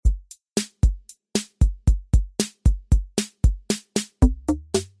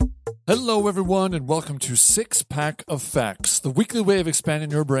Hello, everyone, and welcome to Six Pack of Facts, the weekly way of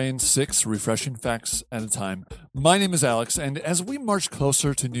expanding your brain 6 refreshing facts at a time. My name is Alex, and as we march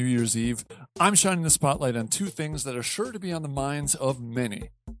closer to New Year's Eve, I'm shining the spotlight on two things that are sure to be on the minds of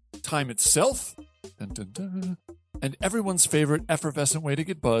many. Time itself, dun, dun, dun, and everyone's favorite effervescent way to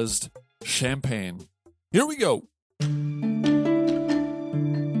get buzzed, champagne. Here we go.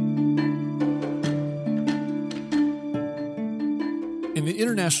 In the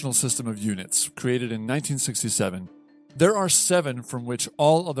International System of Units, created in 1967, there are 7 from which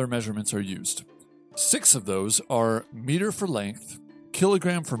all other measurements are used. 6 of those are meter for length,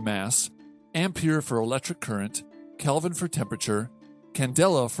 kilogram for mass, ampere for electric current, Kelvin for temperature,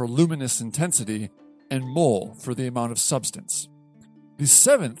 candela for luminous intensity, and mole for the amount of substance. The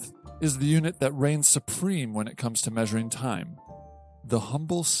 7th is the unit that reigns supreme when it comes to measuring time, the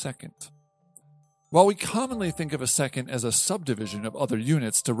humble second. While we commonly think of a second as a subdivision of other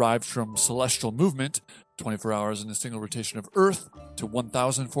units derived from celestial movement, 24 hours in a single rotation of Earth, to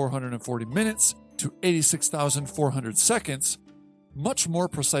 1,440 minutes, to 86,400 seconds, much more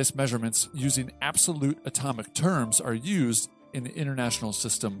precise measurements using absolute atomic terms are used in the International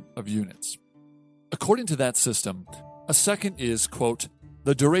System of Units. According to that system, a second is, quote,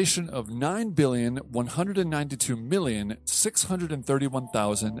 the duration of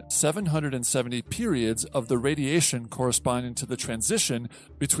 9,192,631,770 periods of the radiation corresponding to the transition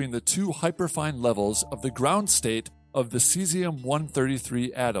between the two hyperfine levels of the ground state of the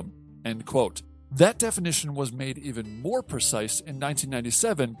cesium-133 atom, end quote. That definition was made even more precise in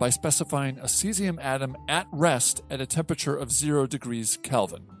 1997 by specifying a cesium atom at rest at a temperature of 0 degrees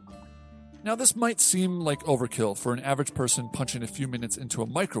Kelvin. Now, this might seem like overkill for an average person punching a few minutes into a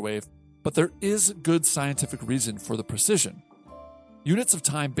microwave, but there is good scientific reason for the precision. Units of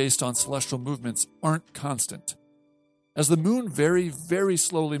time based on celestial movements aren't constant. As the moon very, very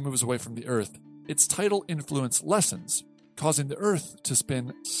slowly moves away from the Earth, its tidal influence lessens, causing the Earth to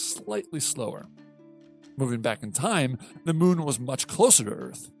spin slightly slower. Moving back in time, the moon was much closer to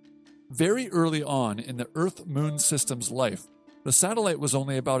Earth. Very early on in the Earth-Moon system's life, the satellite was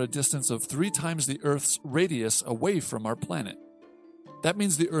only about a distance of 3 times the Earth's radius away from our planet. That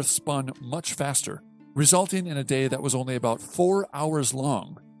means the Earth spun much faster, resulting in a day that was only about 4 hours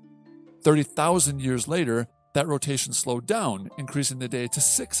long. 30,000 years later, that rotation slowed down, increasing the day to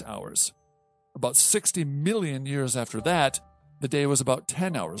 6 hours. About 60 million years after that, the day was about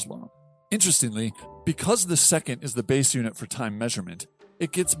 10 hours long. Interestingly, because the second is the base unit for time measurement,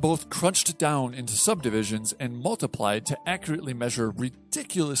 it gets both crunched down into subdivisions and multiplied to accurately measure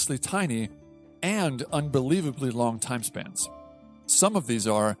ridiculously tiny and unbelievably long time spans. Some of these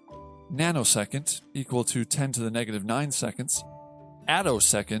are nanosecond, equal to 10 to the negative 9 seconds,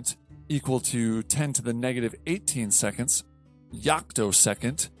 attosecond, equal to 10 to the negative 18 seconds,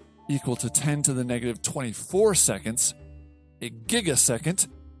 yoctosecond, equal to 10 to the negative 24 seconds, a gigasecond,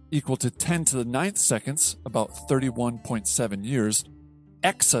 equal to 10 to the 9th seconds, about 31.7 years,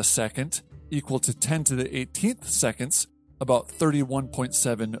 exasecond, equal to 10 to the 18th seconds, about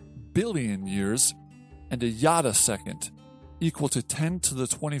 31.7 billion years, and a yottasecond, equal to 10 to the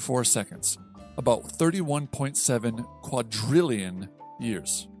 24 seconds, about 31.7 quadrillion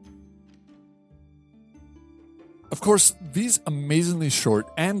years. Of course, these amazingly short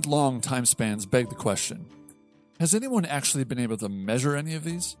and long time spans beg the question, has anyone actually been able to measure any of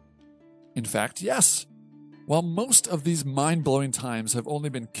these? In fact, yes. While most of these mind-blowing times have only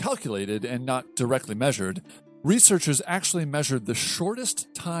been calculated and not directly measured, researchers actually measured the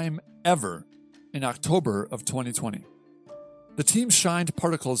shortest time ever in October of 2020. The team shined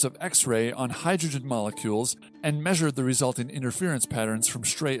particles of X-ray on hydrogen molecules and measured the resulting interference patterns from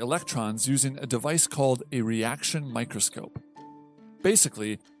stray electrons using a device called a reaction microscope.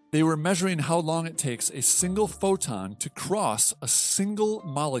 Basically, they were measuring how long it takes a single photon to cross a single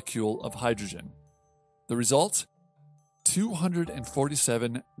molecule of hydrogen. The result?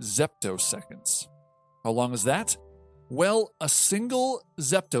 247 zeptoseconds. How long is that? Well, a single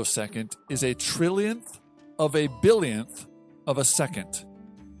zeptosecond is a trillionth of a billionth of a second.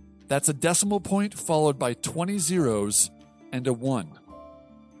 That's a decimal point followed by 20 zeros and a 1.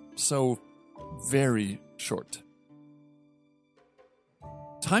 So, very short.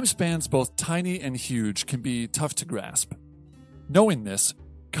 Time spans both tiny and huge can be tough to grasp. Knowing this,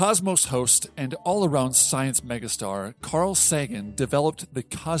 Cosmos host and all-around science megastar Carl Sagan developed the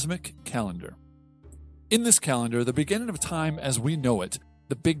Cosmic Calendar. In this calendar, the beginning of time as we know it,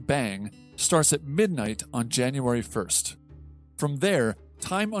 the Big Bang, starts at midnight on January 1st. From there,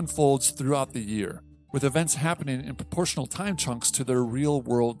 time unfolds throughout the year, with events happening in proportional time chunks to their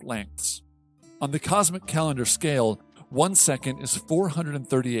real-world lengths. On the cosmic calendar scale, 1 second is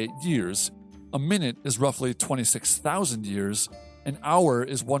 438 years, a minute is roughly 26,000 years, an hour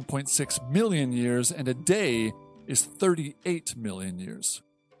is 1.6 million years, and a day is 38 million years.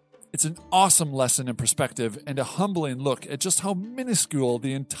 It's an awesome lesson in perspective and a humbling look at just how minuscule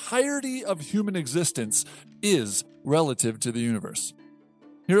the entirety of human existence is relative to the universe.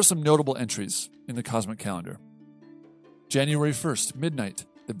 Here are some notable entries in the cosmic calendar. January 1st, midnight,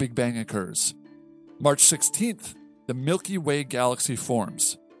 the Big Bang occurs. March 16th, the Milky Way galaxy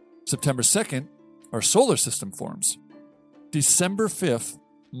forms. September 2nd, our solar system forms. December 5th,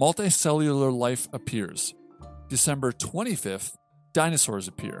 multicellular life appears. December 25th, dinosaurs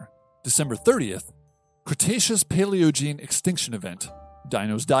appear. December 30th, Cretaceous-Paleogene extinction event.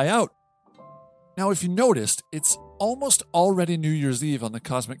 Dinos die out. Now, if you noticed, it's almost already New Year's Eve on the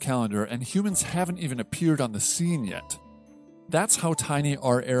cosmic calendar, and humans haven't even appeared on the scene yet. That's how tiny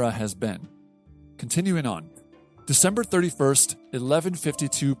our era has been. Continuing on. December 31st,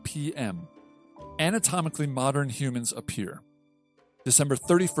 11:52 p.m. Anatomically modern humans appear. December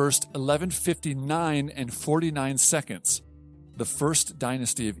 31st, 11:59 and 49 seconds. The first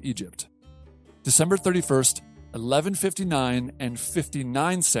dynasty of Egypt. December 31st, 11:59 and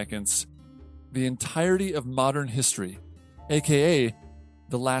 59 seconds. The entirety of modern history, aka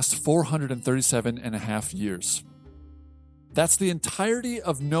the last 437 and a half years. That's the entirety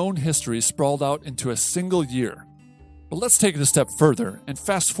of known history sprawled out into a single year. But let's take it a step further and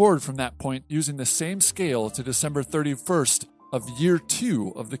fast forward from that point using the same scale to December 31st of year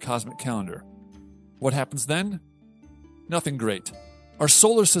 2 of the cosmic calendar. What happens then? Nothing great. Our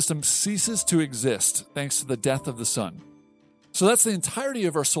solar system ceases to exist thanks to the death of the sun. So that's the entirety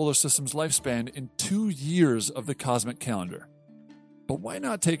of our solar system's lifespan in 2 years of the cosmic calendar. But why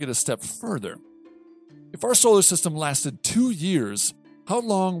not take it a step further? If our solar system lasted 2 years, how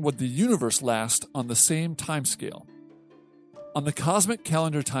long would the universe last on the same timescale? On the cosmic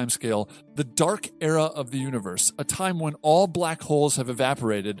calendar timescale, the dark era of the universe, a time when all black holes have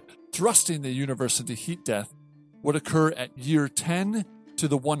evaporated, thrusting the universe into heat death, would occur at year 10 to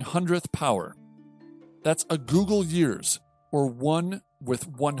the 100th power. That's a Google years, or 1 with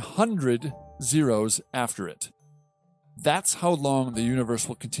 100 zeros after it. That's how long the universe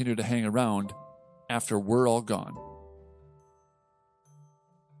will continue to hang around after we're all gone.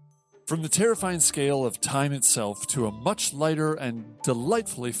 From the terrifying scale of time itself to a much lighter and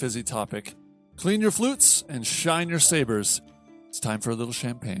delightfully fizzy topic, clean your flutes and shine your sabers. It's time for a little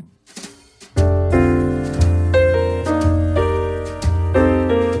champagne.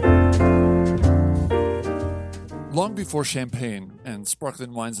 Long before champagne, and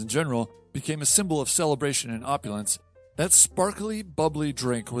sparkling wines in general, became a symbol of celebration and opulence, that sparkly, bubbly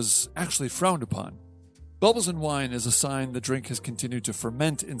drink was actually frowned upon. Bubbles in wine is a sign the drink has continued to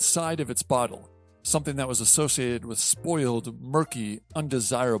ferment inside of its bottle, something that was associated with spoiled, murky,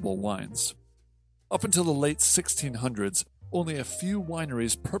 undesirable wines. Up until the late 1600s, only a few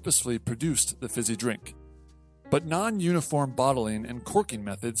wineries purposefully produced the fizzy drink. But non-uniform bottling and corking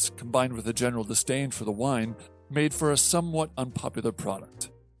methods, combined with a general disdain for the wine, made for a somewhat unpopular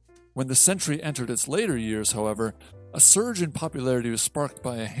product. When the century entered its later years, however, a surge in popularity was sparked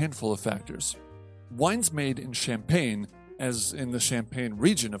by a handful of factors. Wines made in Champagne, as in the Champagne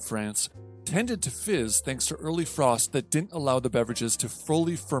region of France, tended to fizz thanks to early frost that didn't allow the beverages to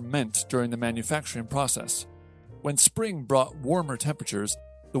fully ferment during the manufacturing process. When spring brought warmer temperatures,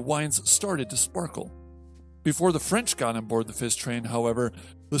 the wines started to sparkle. Before the French got on board the fizz train, however,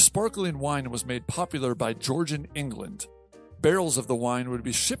 the sparkling wine was made popular by Georgian England. Barrels of the wine would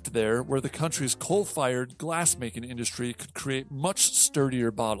be shipped there where the country's coal-fired glass-making industry could create much sturdier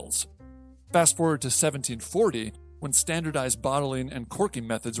bottles. Fast forward to 1740, when standardized bottling and corking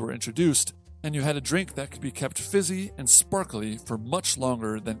methods were introduced, and you had a drink that could be kept fizzy and sparkly for much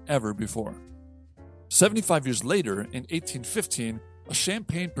longer than ever before. 75 years later, in 1815, a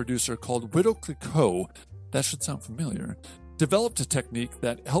champagne producer called Widow Clicquot, that should sound familiar, developed a technique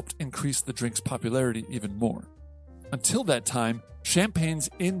that helped increase the drink's popularity even more. Until that time, champagne's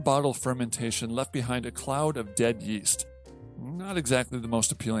in-bottle fermentation left behind a cloud of dead yeast. Not exactly the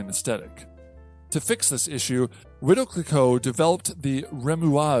most appealing aesthetic. To fix this issue, Widow Clicquot developed the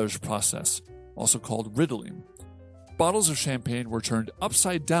remuage process, also called riddling. Bottles of champagne were turned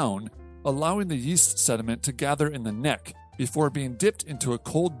upside down, allowing the yeast sediment to gather in the neck before being dipped into a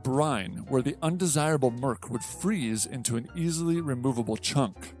cold brine where the undesirable murk would freeze into an easily removable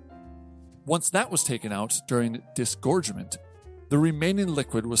chunk. Once that was taken out during disgorgement, the remaining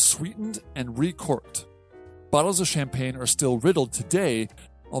liquid was sweetened and recorked. Bottles of champagne are still riddled today,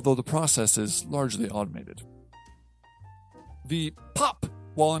 although the process is largely automated. The pop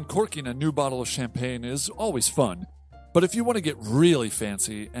while uncorking a new bottle of champagne is always fun. But if you want to get really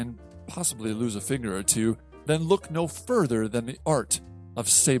fancy and possibly lose a finger or two, then look no further than the art of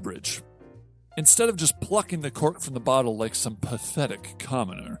sabrage. Instead of just plucking the cork from the bottle like some pathetic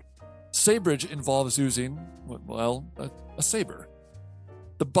commoner, sabrage involves using, well, a saber.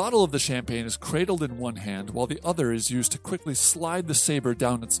 The bottle of the champagne is cradled in one hand while the other is used to quickly slide the saber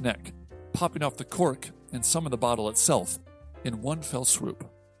down its neck, popping off the cork and some of the bottle itself in one fell swoop.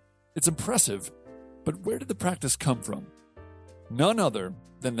 It's impressive, but where did the practice come from? None other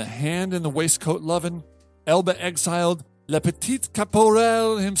than the hand in the waistcoat loving, Elba exiled, Le Petit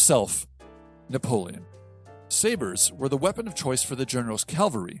Caporal himself, Napoleon. Sabers were the weapon of choice for the general's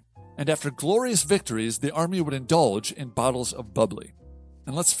cavalry, and after glorious victories, the army would indulge in bottles of bubbly.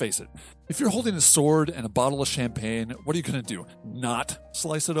 And let's face it, if you're holding a sword and a bottle of champagne, what are you going to do? Not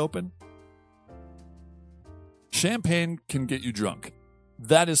slice it open? Champagne can get you drunk.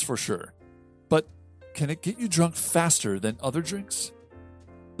 That is for sure. But can it get you drunk faster than other drinks?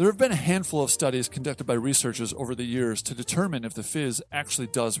 There have been a handful of studies conducted by researchers over the years to determine if the fizz actually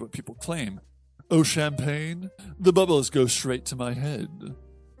does what people claim. Oh, champagne, the bubbles go straight to my head.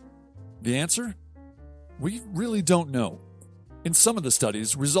 The answer? We really don't know. In some of the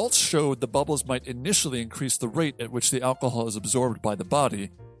studies, results showed the bubbles might initially increase the rate at which the alcohol is absorbed by the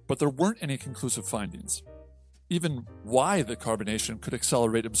body, but there weren't any conclusive findings. Even why the carbonation could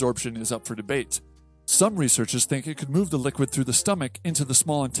accelerate absorption is up for debate. Some researchers think it could move the liquid through the stomach into the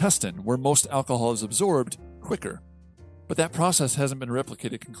small intestine, where most alcohol is absorbed, quicker. But that process hasn't been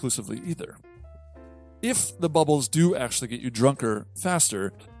replicated conclusively either. If the bubbles do actually get you drunker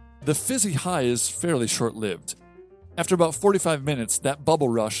faster, the fizzy high is fairly short-lived. After about 45 minutes, that bubble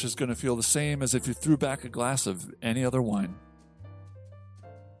rush is going to feel the same as if you threw back a glass of any other wine.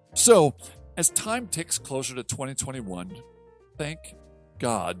 So, as time ticks closer to 2021, thank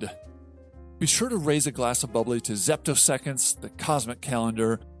God, be sure to raise a glass of bubbly to Zeptoseconds, the Cosmic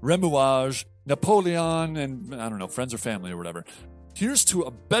Calendar, Remouage, Napoleon, and, friends or family or whatever. Here's to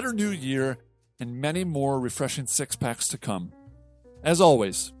a better new year and many more refreshing six-packs to come. As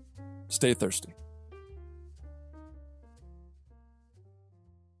always, stay thirsty.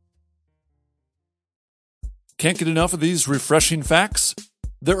 Can't get enough of these refreshing facts?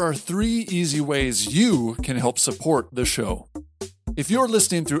 There are 3 easy ways you can help support the show. If you're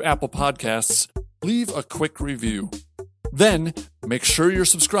listening through Apple Podcasts, leave a quick review. Then, make sure you're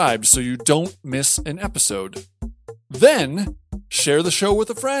subscribed so you don't miss an episode. Then, share the show with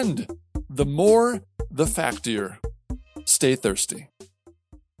a friend. The more, the factier. Stay thirsty.